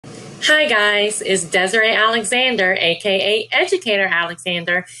Hi guys, it's Desiree Alexander, aka Educator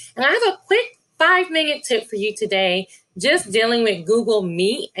Alexander, and I have a quick 5-minute tip for you today, just dealing with Google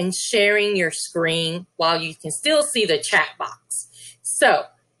Meet and sharing your screen while you can still see the chat box. So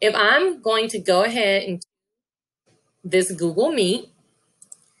if I'm going to go ahead and this Google Meet,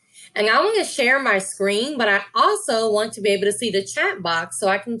 and I want to share my screen, but I also want to be able to see the chat box so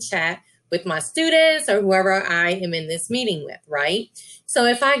I can chat with my students or whoever I am in this meeting with, right? So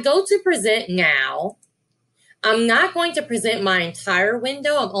if I go to present now, I'm not going to present my entire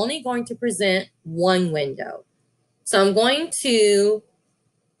window. I'm only going to present one window. So I'm going to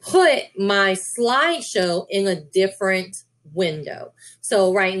put my slideshow in a different window.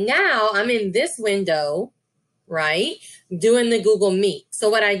 So right now I'm in this window, right, doing the Google Meet. So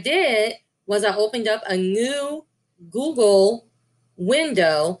what I did was I opened up a new Google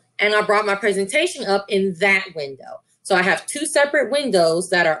window and I brought my presentation up in that window. So I have two separate windows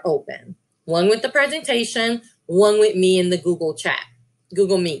that are open. One with the presentation, one with me in the Google chat,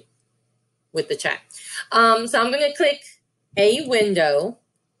 Google Meet with the chat. So I'm going to click a window.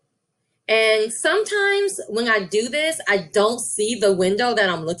 And sometimes when I do this, I don't see the window that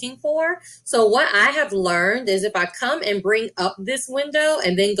I'm looking for. So what I have learned is if I come and bring up this window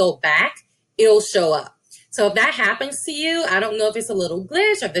and then go back, it'll show up. So if that happens to you, I don't know if it's a little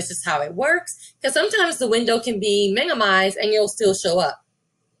glitch or if this is how it works, because sometimes the window can be minimized and you'll still show up.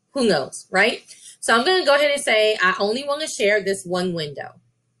 Who knows, right? So I'm going to go ahead and say I only want to share this one window.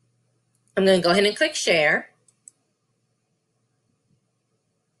 I'm going to go ahead and click share.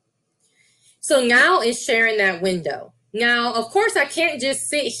 So now it's sharing that window. Now, of course, I can't just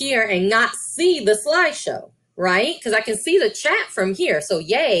sit here and not see the slideshow, right? Because I can see the chat from here. So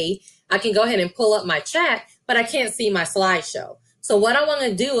yay, I can go ahead and pull up my chat, but I can't see my slideshow. So what I want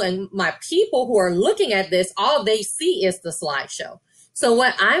to do, and my people who are looking at this, all they see is the slideshow. So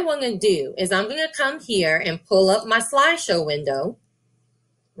what I want to do is I'm going to come here and pull up my slideshow window,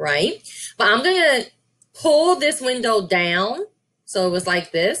 right? But I'm going to pull this window down. So it was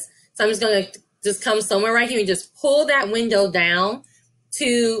like this. So I'm just going to just come somewhere right here and just pull that window down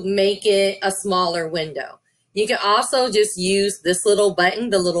to make it a smaller window. You can also just use this little button,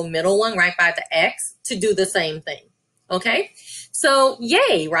 the little middle one right by the X, to do the same thing. Okay, so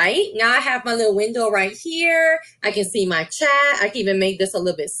yay, right? Now I have my little window right here. I can see my chat. I can even make this a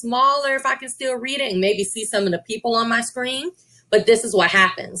little bit smaller if I can still read it and maybe see some of the people on my screen. But this is what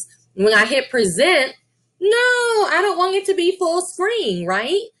happens. When I hit present, no, I don't want it to be full screen,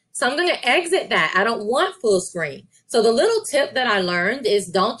 right? So I'm going to exit that. I don't want full screen. So the little tip that I learned is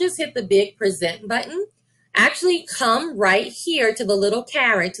don't just hit the big present button. Actually come right here to the little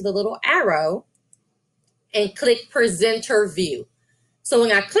caret, to the little arrow, and click presenter view. So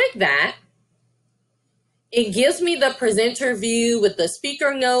when I click that, it gives me the presenter view with the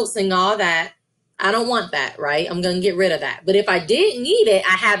speaker notes and all that. I don't want that, right? I'm going to get rid of that. But if I did need it,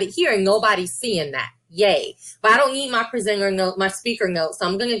 I have it here and nobody's seeing that. Yay. But I don't need my presenter note, my speaker notes. So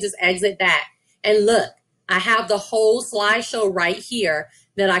I'm going to just exit that. And look, I have the whole slideshow right here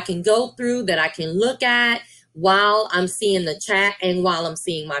that I can go through, that I can look at while I'm seeing the chat and while I'm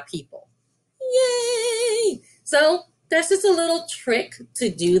seeing my people. Yay! So that's just a little trick to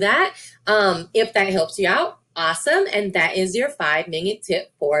do that. If that helps you out, awesome. And that is your 5-minute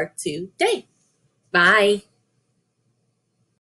tip for today. Bye.